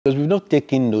Because we've not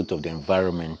taken note of the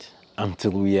environment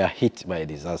until we are hit by a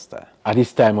disaster at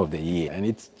this time of the year. And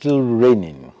it's still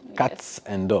raining, cats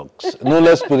and dogs. No,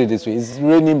 let's put it this way, it's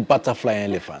raining butterfly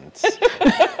elephants.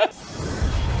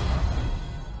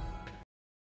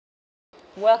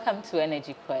 Welcome to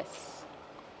Energy Quest.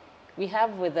 We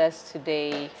have with us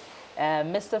today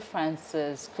Mr.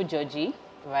 Francis Kujoji,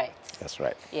 right? That's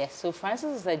right. Yes, so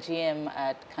Francis is a GM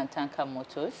at Kantanka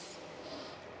Motors.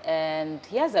 And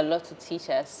he has a lot to teach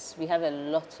us. We have a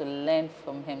lot to learn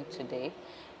from him today.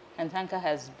 Kantanka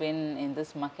has been in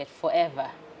this market forever.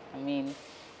 I mean,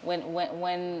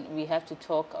 when we have to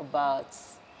talk about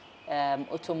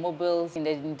automobiles in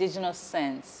the indigenous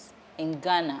sense in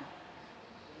Ghana,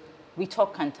 we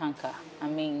talk Kantanka. I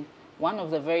mean, one of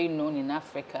the very known in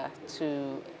Africa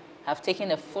to have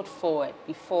taken a foot forward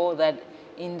before that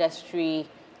industry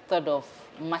thought of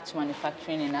much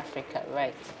manufacturing in Africa,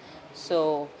 right?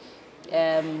 So,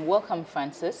 welcome,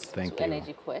 Francis, Thank to you.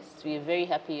 Energy Quest. We are very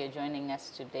happy you're joining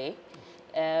us today.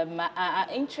 Our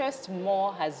interest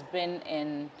more has been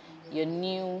in your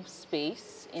new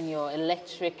space, in your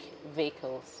electric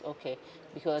vehicles, okay,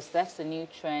 because that's the new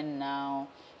trend now,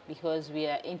 because we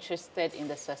are interested in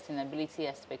the sustainability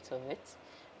aspect of it.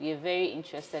 We are very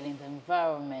interested in the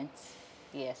environment,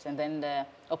 yes, and then the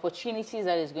opportunities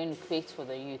that it's going to create for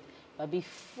the youth. But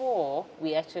before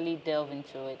we actually delve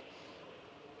into it,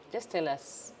 just tell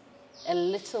us a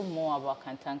little more about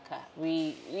Kantanka.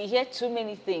 We hear too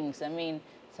many things. I mean,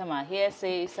 some are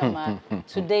hearsay, some are,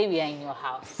 today we are in your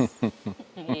house.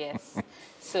 Yes.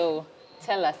 So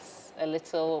tell us a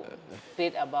little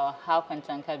bit about how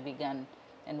Kantanka began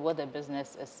and what the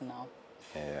business is now.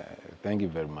 Thank you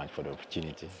very much for the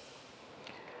opportunity.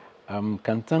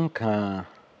 Kantanka,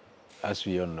 as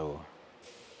we all know,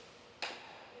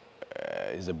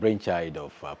 is a brainchild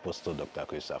of Apostle Dr.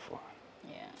 Kwesafo.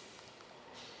 Yeah.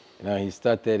 You know, he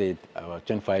started it about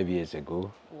 25 years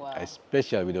ago, Wow.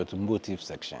 especially with the automotive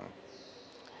section,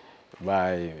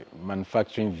 by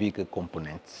manufacturing vehicle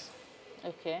components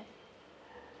Okay.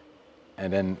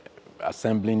 and then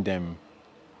assembling them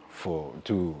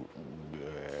to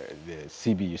the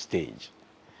CBU stage.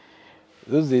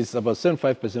 Those days, about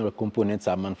 75% of the components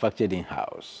are manufactured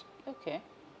in-house. Okay.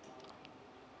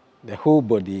 The whole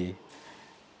body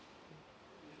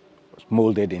was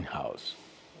molded in-house.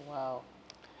 Wow.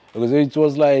 Because it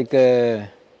was like the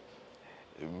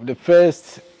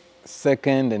first,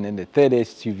 second, and then the third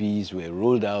SUVs were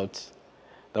rolled out.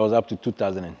 That was up to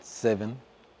 2007.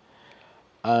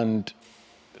 And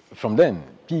from then,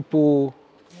 people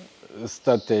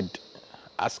started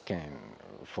asking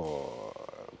for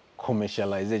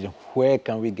commercialization. Where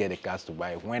can we get the cars to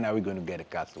buy? When are we going to get the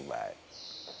cars to buy?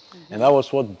 Mm-hmm. And that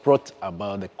was what brought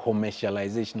about the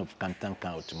commercialization of Kantanka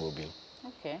Automobile.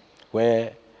 Okay.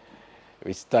 Where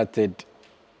we started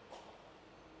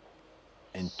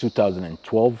in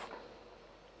 2012,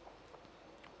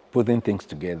 putting things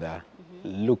together,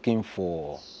 looking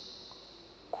for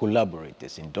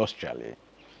collaborators industrially,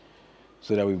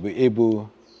 so that we'll be able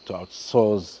to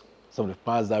outsource some of the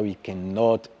parts that we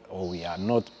cannot or we are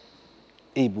not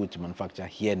able to manufacture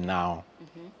here now,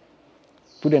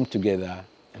 put them together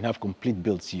and have complete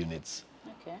built units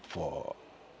for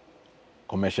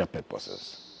commercial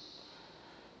purposes.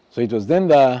 So it was then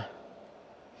that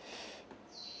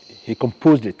he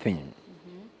composed the theme.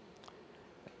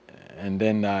 And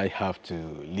then I have to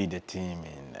lead a team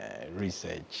in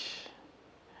research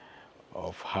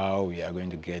of how we are going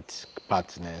to get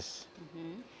partners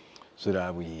so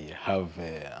that we have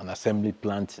an assembly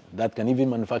plant that can even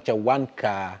manufacture one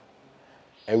car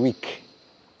a week.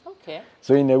 Okay.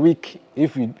 So in a week,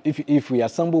 if we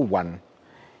assemble one,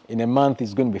 in a month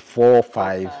it's going to be 4 or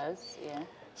 5. Cars, yeah.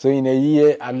 So in a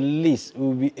year, at least,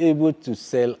 we'll be able to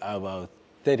sell about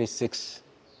 36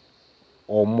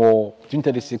 or more, between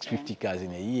 36, 50 cars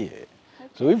in a year. Okay.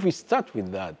 So if we start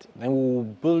with that, then we'll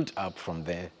build up from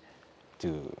there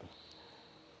to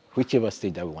whichever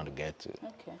stage that we want to get to.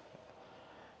 Okay.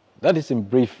 That is in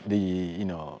brief the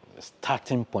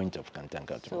starting point of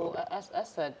Kantanka. So as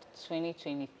at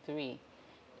 2023,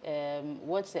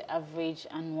 what's the average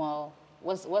annual?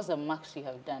 What's the max you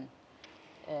have done?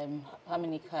 How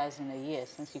many cars in a year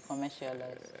since you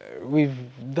commercialized? We've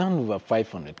done over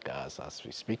 500 cars as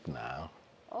we speak now.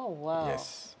 Oh, wow.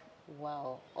 Yes.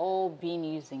 Wow. All being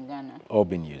used in Ghana? All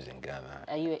being used in Ghana.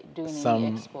 Are you doing any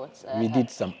exports? We did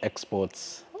some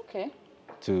exports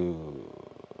to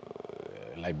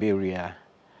Liberia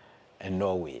and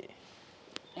Norway.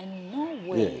 And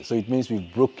Norway? Yeah, so it means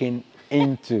we've broken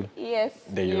into yes,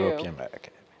 the European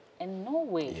market. And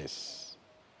Norway? Yes.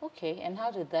 Okay, and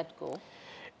how did that go?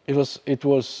 It was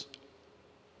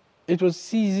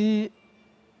easy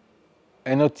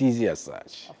and not easy as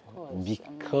such. Of course.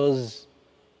 Because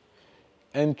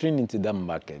entering into that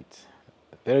market,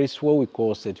 there is what we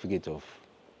call certificate of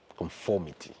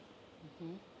conformity.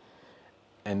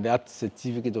 And that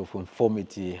certificate of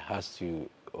conformity has to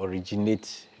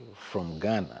originate from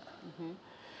Ghana.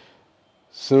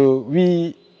 So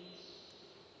we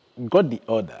got the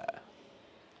order,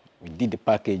 we did the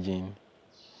packaging,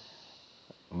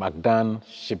 McDan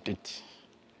shipped it,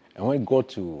 and when we got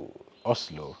to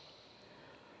Oslo,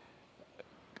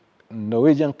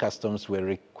 Norwegian customs were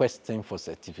requesting for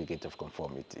certificate of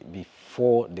conformity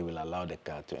before they will allow the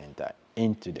car to enter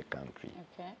into the country.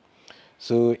 Okay.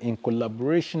 So in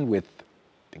collaboration with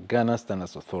the Ghana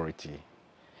Standards Authority,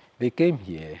 they came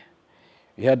here.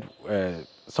 We had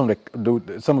some of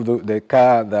the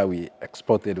car that we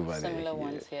exported over there. Similar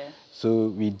ones here. So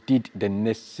we did the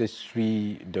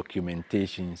necessary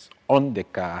documentations on the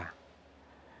car.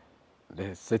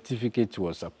 The certificate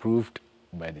was approved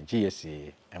by the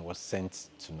GSA and was sent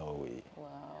to Norway.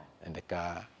 Wow. And the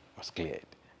car was cleared.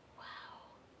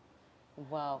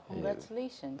 Wow,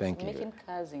 congratulations. Thank you. Making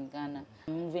cars in Ghana.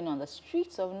 Moving on the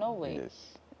streets of Norway.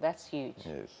 Yes. That's huge.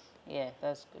 Yes. Yeah,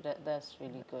 that's good. That's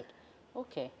really good.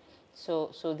 Okay.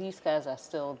 So these cars are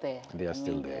still there. They are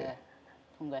still there.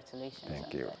 Congratulations.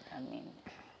 Thank you.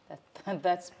 That. I mean,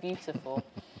 that's beautiful.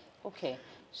 Okay.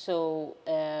 So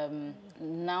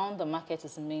now the market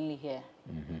is mainly here.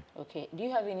 Okay. Do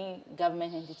you have any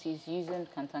government entities using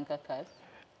Kantanka cars?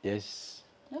 Yes.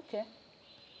 Okay.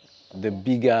 The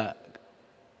bigger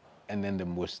and then the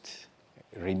most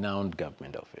renowned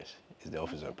government office is the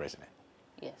Office of the President.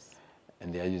 Yes.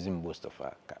 And they are using most of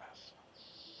our cars,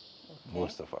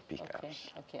 most of our pickups. Okay.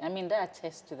 Okay. I mean, that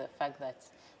attests to the fact that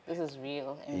this is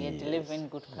real and we are delivering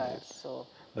good cars. So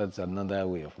that's another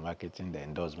way of marketing, the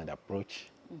endorsement approach.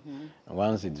 And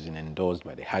once it is endorsed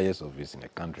by the highest office in the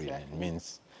country, it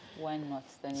means why not?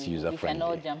 Then it's we user-friendly. can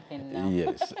all jump in now.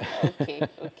 Yes. Okay.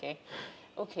 Okay.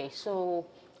 Okay. So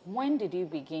when did you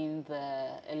begin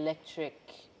the electric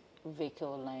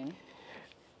vehicle line?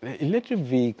 The electric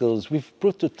vehicles, we've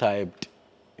prototyped.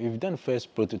 We've done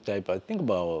first prototype, I think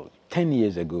about 10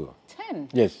 years ago. 10?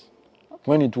 Yes. Okay.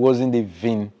 When it wasn't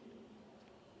even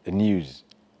the news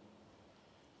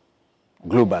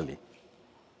globally.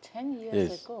 10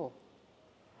 years ago?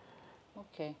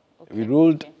 Okay. Okay.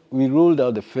 We rolled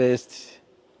out the first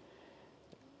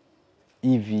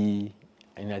EV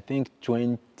in I think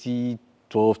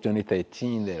 2012,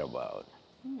 2013, thereabout.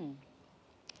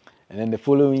 And then the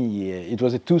following year, it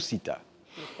was a 2-seater.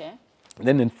 Okay.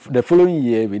 Then the following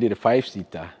year, we did a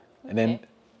 5-seater. And then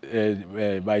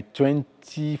by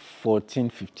 2014,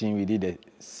 15, we did a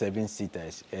 7-seater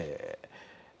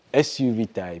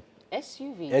SUV type.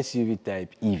 SUV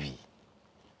type EV.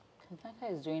 Kantanka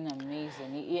is doing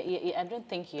amazing. I don't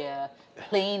think you're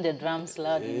playing the drums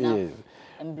loud enough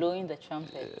and blowing the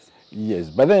trumpets. Yes,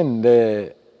 but then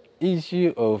the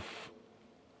issue of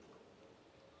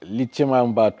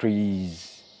lithium-ion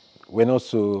batteries were not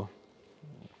so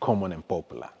common and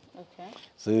popular. Okay.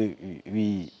 So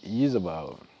we use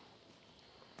about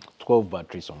 12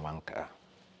 batteries on one car.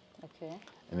 Okay.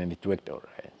 And then it worked all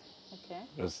right. Okay.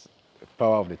 Because the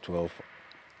power of the 12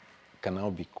 can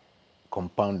now be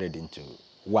compounded into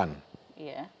one.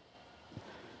 Yeah.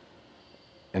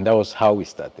 And that was how we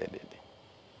started it.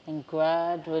 And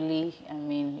gradually, I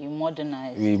mean, you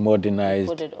modernized. We modernized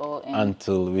put it all in.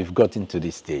 Until we've gotten to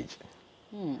this stage.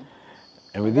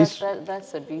 And with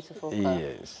that's a beautiful car.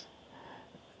 Yes.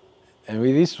 And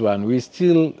with this one, we're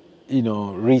still,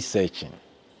 researching.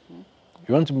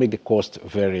 We want to make the cost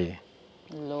very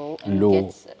low and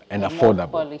affordable. More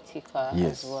quality car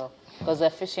as well. Because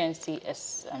efficiency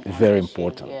is very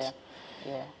important.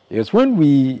 Yeah. Yes, when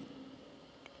we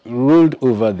rolled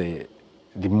over the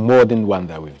modern one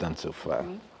that we've done so far,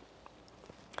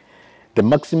 the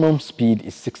maximum speed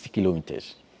is 60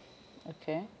 kilometers.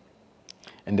 Okay.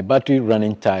 And the battery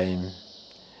running time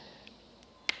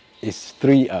is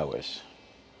 3 hours.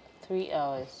 3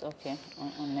 hours, okay,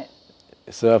 on it.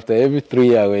 So after every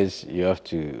 3 hours, you have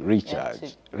to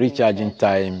recharge. Recharging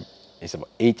time is about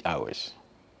 8 hours.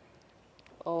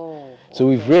 Oh. So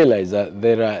we've realized that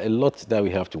there are a lot that we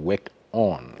have to work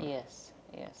on. Yes.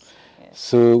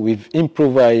 So we've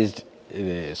improvised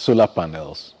the solar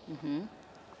panels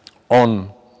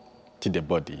on to the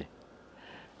body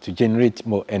to generate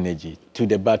more energy to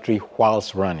the battery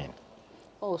whilst running.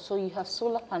 Oh, so you have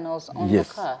solar panels on the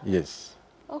car? Yes.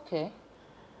 Okay.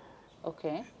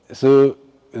 Okay. So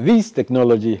this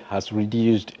technology has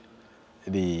reduced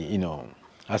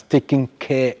has taken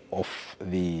care of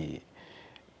the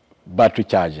battery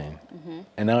charging.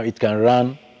 And now it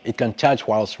can charge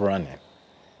whilst running.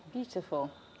 Beautiful.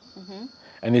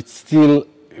 And it's still,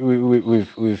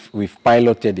 we've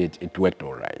piloted it, it worked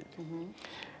all right.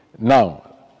 Now,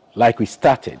 like we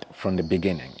started from the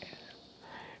beginning,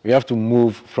 we have to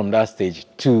move from that stage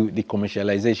to the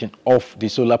commercialization of the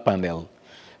solar panel,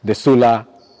 the solar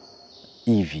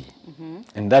EV.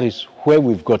 And that is where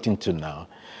we've gotten to now.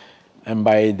 And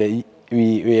by the,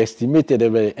 we estimated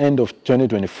that by the end of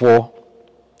 2024,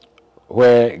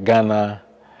 where Ghana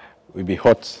will be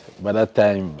hot by that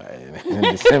time, in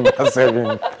December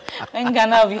 7. When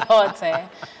Ghana will be hot,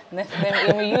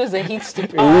 then we use the heat to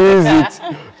power. We use it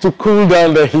to cool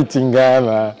down the heat in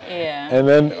Ghana. Yeah. And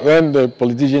then when the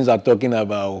politicians are talking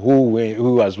about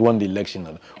who has won the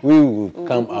election, we will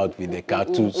come out with a car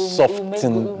to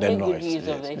soften the noise. Good use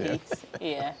of the heat.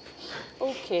 Yeah.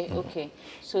 Okay, okay.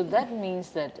 So that means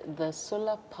that the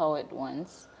solar powered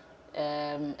ones,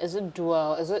 is it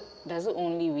dual? Does it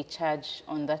only recharge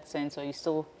on that sense, or you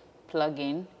still plug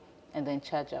in and then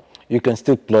charge up? You can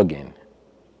still plug in.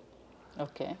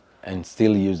 Okay. And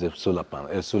still use the solar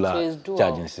panel, solar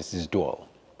charging system. Is dual.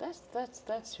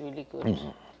 That's really good.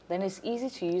 Then it's easy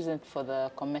to use it for the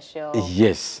commercial.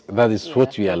 Yes, that is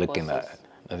what we are looking at.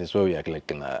 That is what we are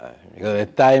looking at. Because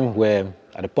at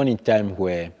the point in time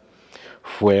where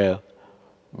fuel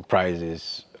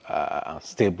prices are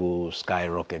stable,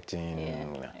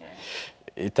 skyrocketing,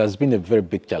 it has been a very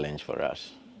big challenge for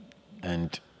us,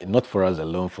 and not for us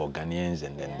alone, for Ghanaians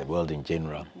and then the world in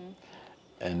general.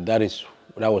 And that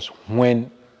was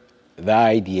when the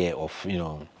idea of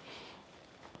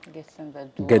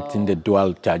getting the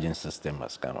dual charging system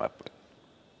has come up.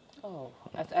 Oh,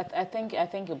 I think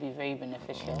it'll be very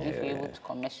beneficial if you're able to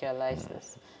commercialize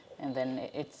this, and then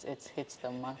it hits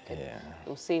the market. It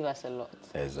will save us a lot.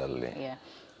 Exactly. Yeah,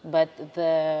 but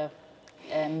the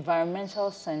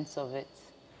environmental sense of it,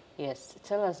 yes,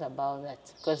 tell us about that,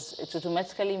 because it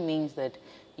automatically means that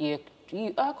you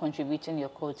are contributing your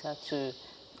quota to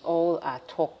all our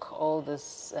talk, all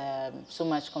this, so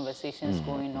much conversations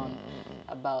going on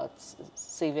about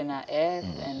saving our earth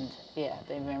and the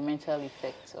environmental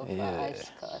effects of our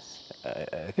ICE cars.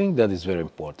 I think that is very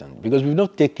important, because we've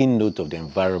not taken note of the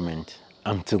environment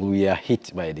until we are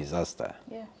hit by a disaster.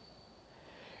 Yeah.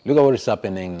 Look at what is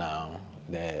happening now.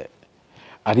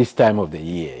 At this time of the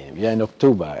year, we are in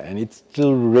October and it's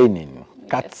still raining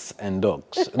cats and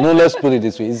dogs. No, let's put it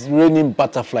this way, it's raining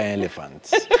butterfly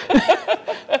elephants.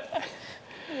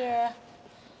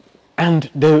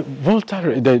 And the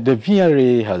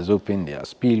VRA has opened their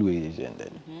spillways, and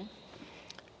then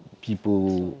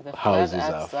houses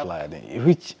are flooding,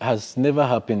 which has never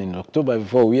happened in October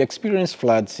before. We experienced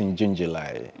floods in June,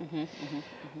 July.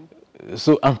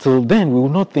 So until then, we will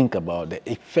not think about the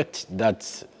effect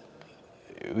that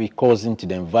we cause into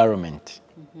the environment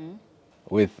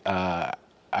with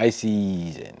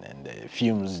ICEs and the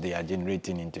fumes they are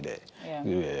generating into the,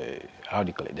 how do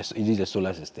you call it? It is a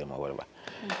solar system or whatever.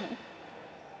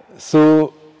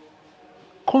 So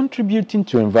contributing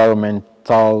to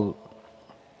environmental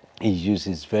issues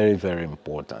is very, very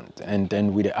important. And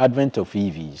then with the advent of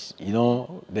EVs,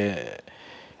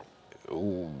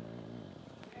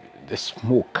 the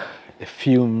smoke, the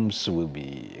fumes will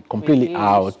be completely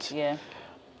out,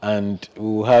 and we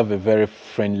will have a very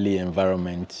friendly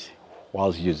environment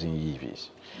whilst using EVs.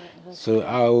 So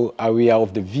we are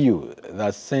of the view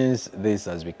that since this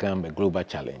has become a global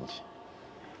challenge,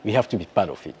 we have to be part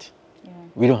of it.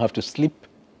 We don't have to sleep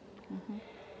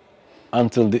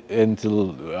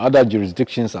until other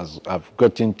jurisdictions have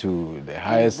gotten to the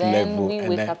highest level. Then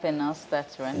we wake up and now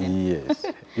start running. Yes,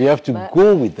 we have to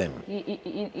go with them.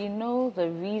 You know the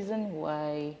reason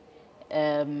why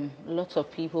lots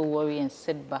of people worry and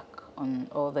sit back on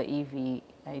all the EV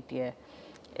idea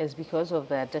is because of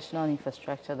the additional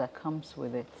infrastructure that comes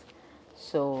with it.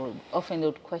 So often they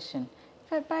would question,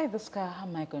 if I buy this car, how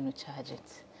am I going to charge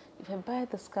it? If I buy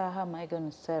this car, how am I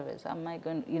going to service? How am I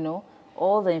going to,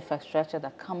 all the infrastructure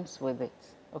that comes with it.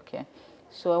 Okay.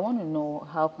 So I want to know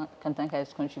how Kantanka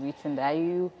is contributing. Are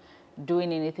you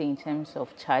doing anything in terms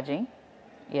of charging?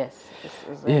 Yes.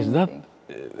 Yes, that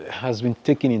has been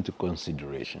taken into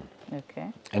consideration.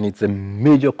 Okay. And it's a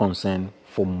major concern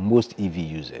for most EV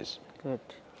users. Good.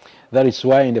 That is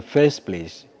why in the first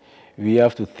place, we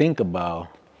have to think about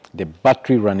the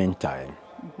battery running time,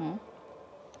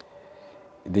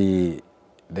 the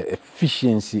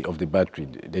efficiency of the battery,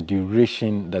 the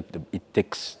duration that it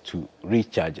takes to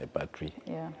recharge a battery,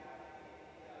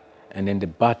 and then the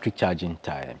battery charging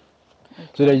time.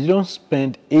 So that you don't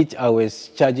spend 8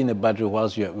 hours charging a battery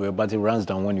whilst your battery runs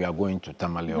down when you are going to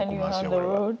Tamale or Kumasi or the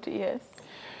road, yes.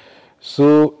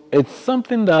 So it's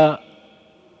something that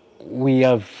we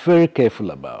are very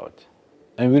careful about.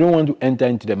 And we don't want to enter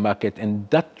into the market, and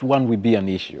that one will be an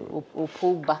issue. We'll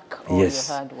pull back all your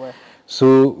hard work.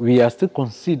 So we are still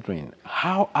considering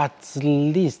how, at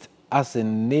least as a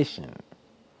nation,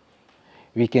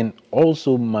 we can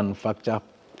also manufacture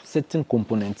certain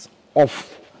components of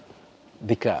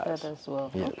the cars. That as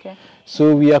well. Yes. Okay.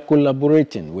 So we are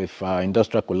collaborating with our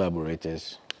industrial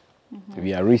collaborators.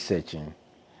 We are researching.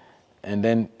 And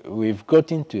then we've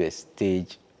gotten to a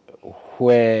stage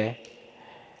where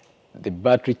the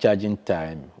battery charging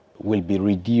time will be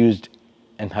reduced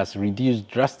and has reduced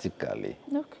drastically.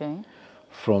 Okay.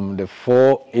 From the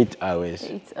 8 hours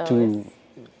to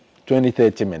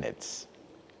 20-30 minutes.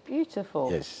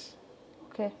 Beautiful. Yes.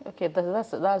 Okay, okay,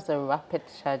 that's a rapid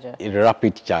charger. A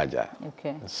rapid charger.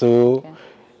 Okay. So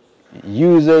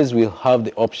users will have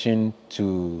the option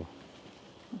to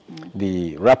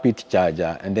the rapid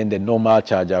charger and then the normal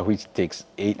charger, which takes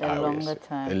 8 hours. A longer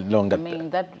time. A longer I mean,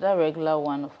 that regular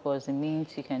one, of course, it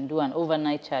means you can do an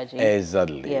overnight charging.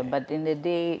 Exactly. Yeah, but in the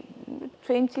day,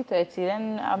 20, 30,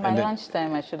 then at my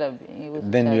lunchtime, I should have been able to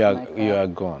then you are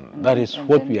gone. That is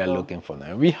what we are looking for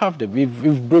now. We have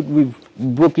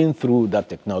we've broken through that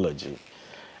technology,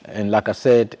 and like I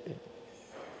said,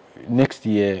 next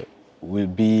year will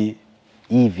be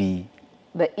EV.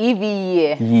 The EV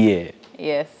year. Yeah.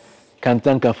 Yes.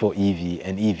 Kantanka for EV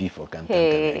and EV for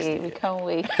Kantanka next year. We can't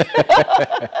wait.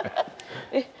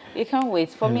 You can't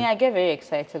wait. For me, I get very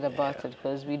excited about it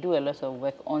because we do a lot of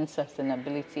work on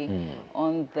sustainability,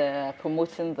 on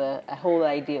promoting the whole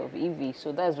idea of EV.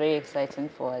 So that's very exciting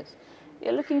for us.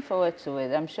 We're looking forward to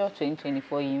it. I'm sure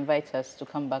 2024 you invite us to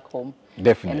come back home.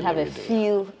 Definitely. And have a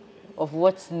feel of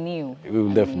what's new. We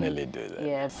will definitely do that.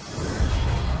 Yeah.